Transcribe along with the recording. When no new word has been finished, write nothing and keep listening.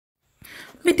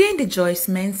Me the Joyce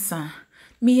Mensah.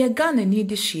 Me a Ghana need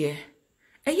this year.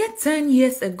 A yet 10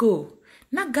 years ago,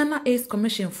 na Ghana Ace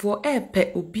Commission for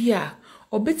pe obia.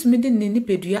 Obet me de nini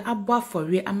pedua abwa for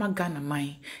re ama Ghana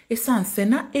mine. Esan se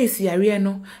na Ace yare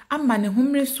no, ama ne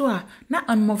humre so a na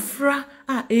anmofra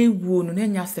a ewu no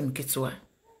nya asem ketewa.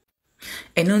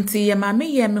 Eno nti ye ma me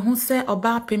ye me ho se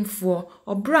oba pemfo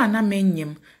obra na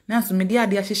menyem na so me de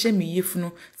ade ahyehye me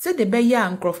yefunu se de be ya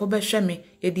nkrofo be hwe me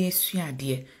ye de esua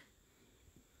ade.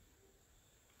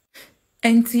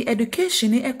 Enti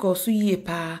education ekosu yie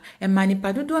pa emani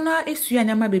padodo na esua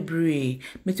nyama bebre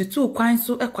metutu kwan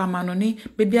so ekwama no ne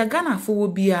bebia Ghana fo wo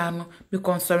bia no be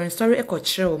sorry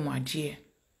ekokire wo muade.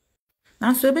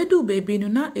 Nanso ebedu bebi no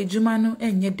na ejuma no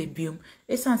enye debium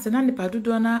esanse na nipa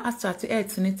dodo na asate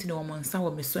etene wo monsa wo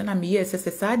meso na me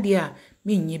yesese saade a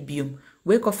me nye bium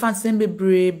we ko fansen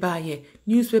bebre ba ye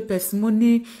newspapers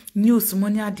money news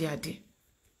money ade.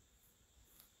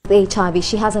 HIV.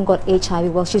 She hasn't got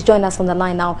HIV. Well, she's joined us on the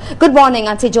line now. Good morning,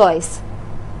 Auntie Joyce.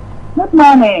 Good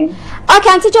morning. Okay,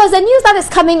 Auntie Joyce, the news that is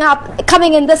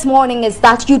coming in this morning is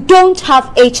that you don't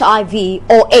have HIV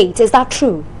or AIDS. Is that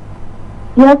true?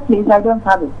 Yes, please. I don't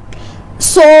have it.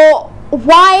 So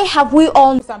why have we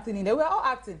all something in there? We're all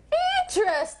acting.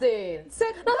 Interesting.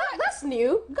 No, that's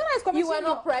new. Ghana is coming. You were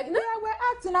not pregnant? Yeah,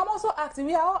 we're acting. I'm also acting.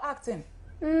 We are all acting.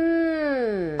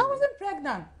 I wasn't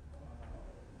pregnant.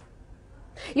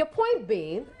 Your point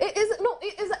being, is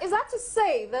that to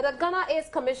say that the Ghana AIDS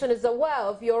Commission is aware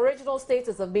of your original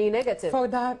status of being negative? For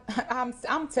that,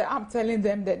 I'm telling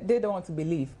them that they don't want to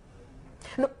believe.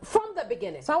 No, from the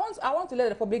beginning. So I want to let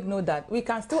the public know that we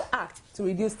can still act to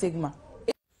reduce stigma.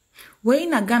 We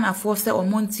in Ghana for say o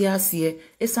monti asie,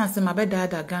 esanse mabeda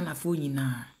da Ghana for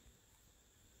nyina.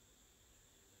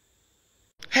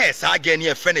 Hey, sa again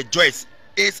here friend Joyce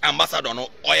Ace ambassador no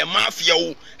or a mafia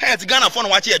wo hey ti Ghana for no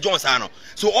watch Jones ano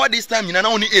so all this time you na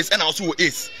only Ace and also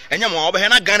Ace enya mo obe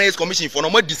na Ghana Ace Commission for no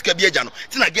ma diska bi agya no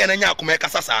ti na Ghana nya akoma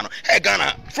kasasa no hey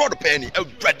Ghana fraud penny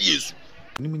awurade Yesu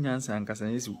ni munyansa ankasa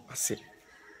Yesu ase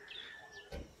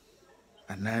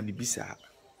ana bibisa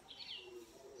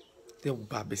te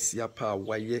babesia pa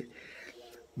waye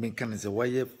menkanze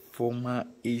waye former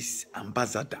Ace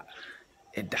ambassador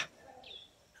eda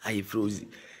I froze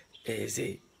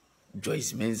say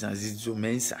Joyce Mensah Dzidzor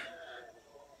Mensah.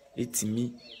 It's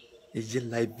me a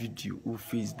live video on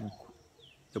Facebook.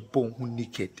 The bone who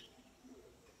naked.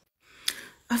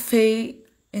 Afe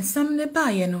in some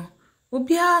nearby, no.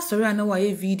 Obia sorry ana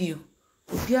why video.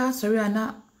 Obia sorry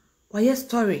ana why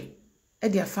story.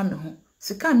 Edia family home.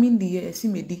 Sika mean the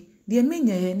esimedi. The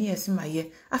menya ye ni esima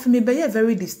ye. Afe me be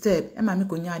very disturbed. Ema me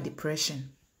konya depression.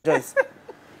 Joyce.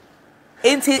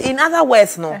 In other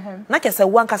words, no. Na kese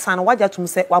wankasa no waja tum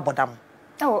say wabodam.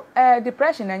 Oh,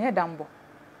 depression enye dambo.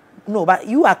 No, but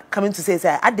you are coming to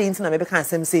say I didn't na maybe can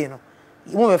same say no.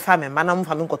 You won't family man am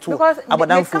family ko to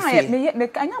abodam for fear. Me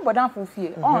kanya abodam for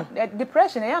fear. Oh,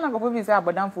 depression e na go be say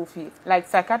abodam for fear. Like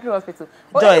psychiatric hospital.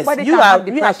 Joyce, you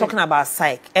are talking about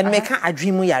psych and me can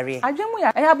adwemu yare. Adwemu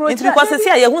ya. E abro. It's because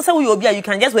say you say we obi you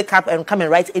can just wake up and come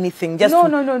and write anything just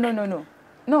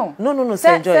No. No,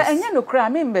 Sir Joyce. Enye no kra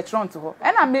me mbetron to ho.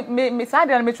 E na me side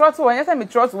na me trot to ho, say me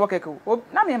trot to work eko.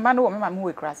 Na me mba no wo me ma me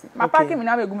we krasi. Ma pack me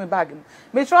na me gu me bag me.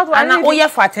 Me trot to and oh yeah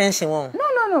for attention one.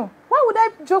 No. Why would I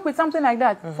joke with something like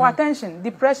that? For attention,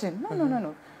 depression.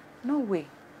 No way.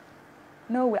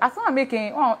 As I'm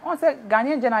making on say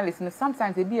Ghanaian journalists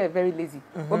sometimes they be very lazy.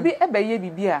 Obi ebeye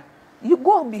bibia. You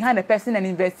go behind a person and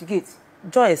investigate.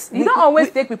 Joyce, you don't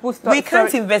always take people's story. We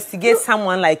can't investigate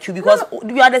someone like you because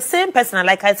you are the same person. And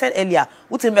like I said earlier,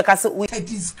 a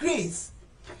disgrace.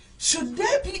 Should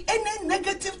there be any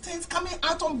negative things coming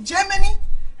out of Germany?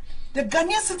 The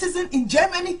Ghanaian citizen in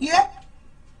Germany here?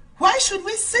 Why should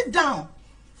we sit down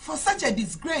for such a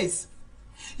disgrace?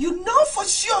 You know for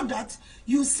sure that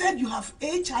you said you have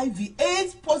HIV,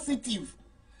 AIDS positive.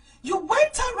 You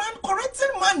went around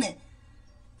collecting money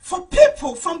for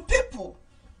people, from people.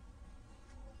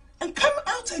 And come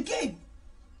out again.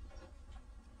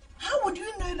 How would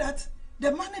you know that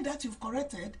the money that you've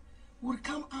collected will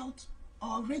come out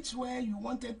or reach where you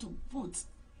wanted to put?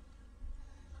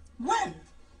 Well,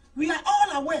 we are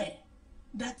all aware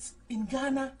that in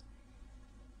Ghana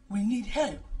we need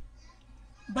help.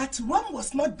 But Rome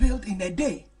was not built in a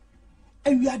day.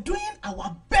 And we are doing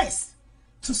our best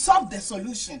to solve the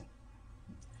solution.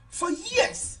 For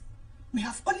years, we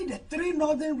have only the 3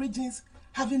 northern regions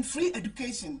having free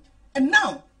education. And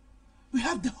now, we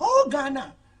have the whole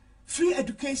Ghana free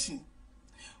education.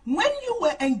 When you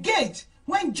were engaged,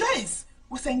 when Joyce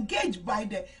was engaged by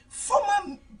the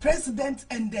former president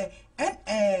and the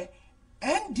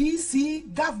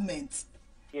NDC government,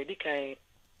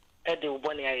 Ede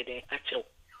uboni aide acho.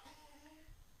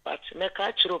 But make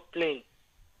a chiro plain.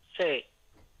 Say,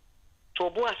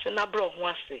 Tobo asena bro ho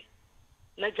ase.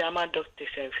 Na German doctor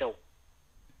say so.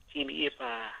 Timi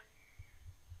epa.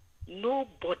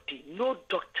 Nobody, no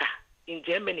doctor in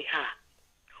Germany ha.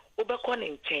 Obekon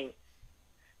in chain.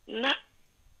 Na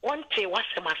one day what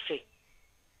say.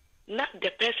 Na the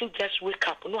person just wake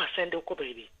up no ascend the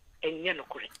baby. And you no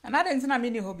correct. And I didn't know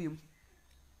many hobby.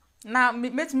 Now,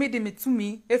 met me to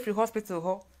me every hospital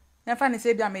ho. And finally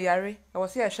said, I'm a yari. I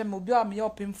was here, Shem will be on me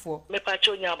up him for. Me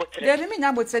pacho nyabo tre. There me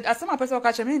nyabo said, as some person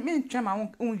catch me try my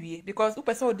own way because who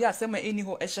person there same any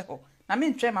ho eshaho. I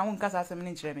mean try my own casa some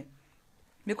me.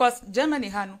 Because Germany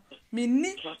hano me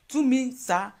need to me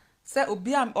sir say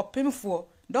obi am up him for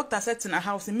doctor said in a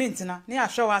house in maintenance near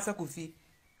show us a coffee.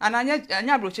 And anya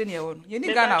broche ni ewo. You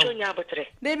need Ghana.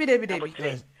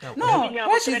 David. No,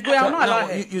 what she's going on allow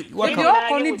her. What can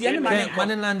the enemy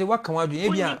man what can we do?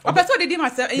 Ebia. O person dey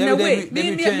myself in a way.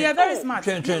 Me are very smart.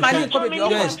 Money ko be o.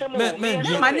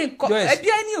 Money ko.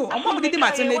 Ebia ni o. Omo dey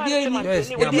myself ebia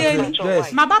ni.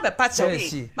 Ma ba be patcho.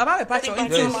 Ma ba be patcho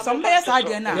into some players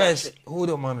are na. Yes, hold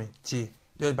on mommy. Ti.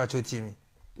 Just patcho ti mi.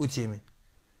 Uti mi.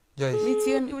 Joyce. Me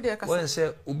ti mi u dey kasa. When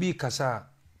say obi kasa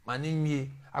mani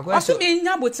mi also me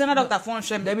nya botina doctor phone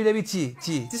shame. Debbie T.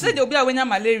 She said they will be away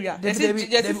malaria. What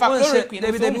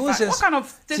kind of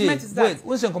statement is that? Wait,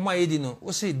 what's the command you know?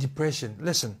 What's say depression?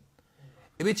 Listen.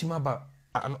 A bit about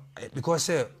because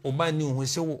oba new who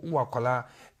say who akola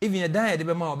even you die the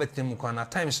be ma obetem ko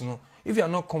at times no if you are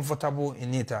not comfortable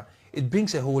in it it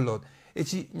brings a whole lot.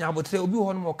 Eti nya botre obi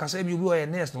ho no kasa bi obi o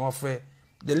nurse no ofre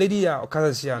the lady ya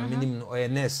okazia minimum or a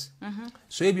nurse.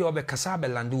 So ebi obe kasa be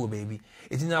landu baby.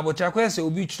 It in about Chakwese will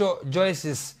be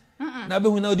Joyce's. Now,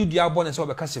 when I do the abonness or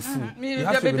because of food, you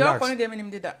have to relax.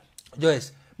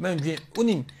 Joyce, man,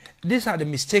 dream. These are the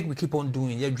mistakes we keep on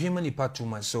doing. You're dreaming part too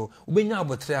much. So, we now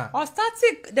but or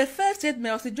starting the first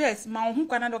statement of the dress, my who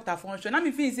can doctor function. I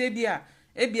mean, things be a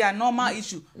normal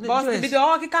issue. But the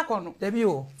all kikakono.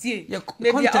 Debut.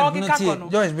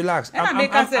 Joyce, relax.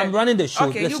 I'm running the show.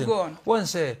 Okay, you go on. One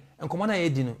say, and come on, I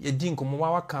didn't. You didn't come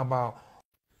about.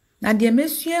 Na dear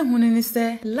monsieur hunini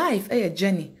say life a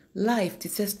journey, life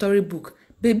it's a storybook.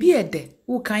 Baby e de,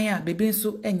 who kanya baby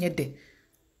nso enye de.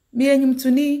 Me enyum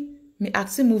tuni, me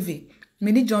action movie,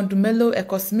 me ni John Dumelo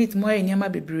Echo Smith mo enyama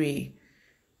bebre.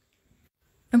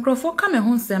 Nkrofo ka me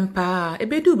ho sempa,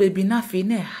 ebedu baby na fe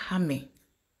na ha me.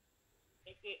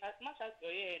 As much as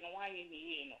you no why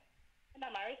me no. And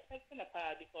I'm respecting the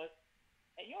power because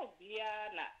you be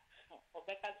na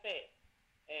Obeka say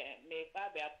me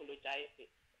baby apologize.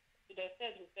 The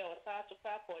said who say or start to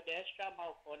crack for the extra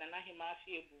mouth for and I him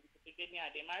feel to get near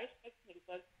them. I respect me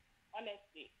because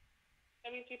honestly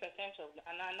 70% of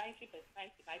and 99% of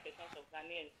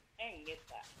Ghanaians ain't get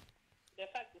that. The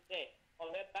fact is that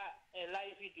or a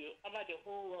live video about the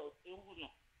whole world you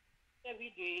know. The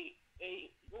video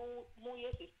more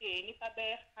years to say any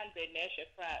 100 naira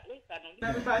cry.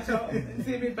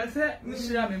 See me pese me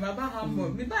shira me baba humble.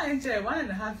 Me ba enche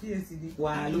 1.5 years idi.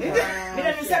 Wow. Me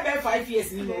dem say 5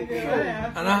 years ni mo.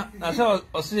 Ana so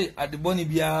o say at the boni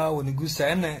bia woni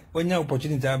gusa na onya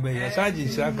opportunity abe ya saji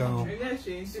shira kan ho.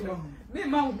 Me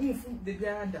ma ogun fu de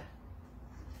bia da.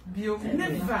 Bio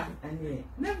never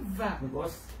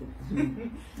because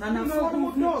na for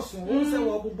mo doso won say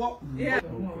wo bobo yeah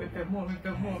more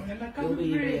and I come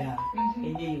pray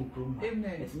you come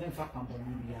amen it's meant for company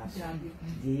bia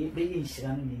dey be shira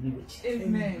no ni wechi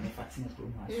amen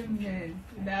amen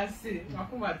that's it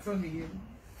akuma toni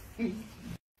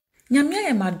Nyamia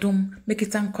ye madom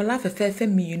mekita nkola fefefe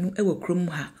mienu ewo krom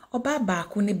ha oba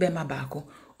baako ne bema baako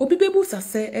obi bebu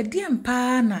sase ede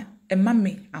mpa na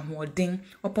emame ahoden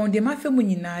opon de mafe mu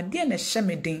nyina de na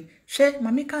hyemeden hwe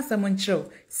mame kansa mo nkyerɛw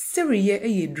seriye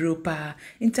eye dropa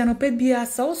intanopa bia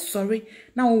sa o sorry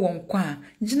na wo wonkwa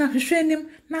gina hwehwenim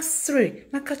na sere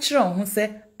na ka kyerɛ ho se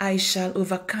I shall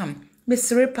overcome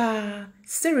mesere pa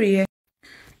seriye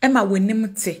ema wonim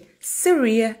te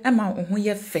seriye ema wo ho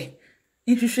ye fe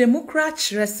nhwehwemu kra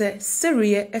kyerɛ se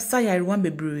seriye esa yarewan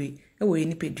bebree ewo ye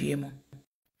nipadue mu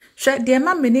hwe de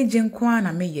ma menage nko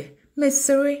na meye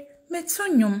mesere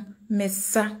metonyum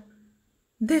mesa.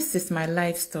 This is my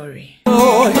life story.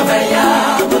 Mama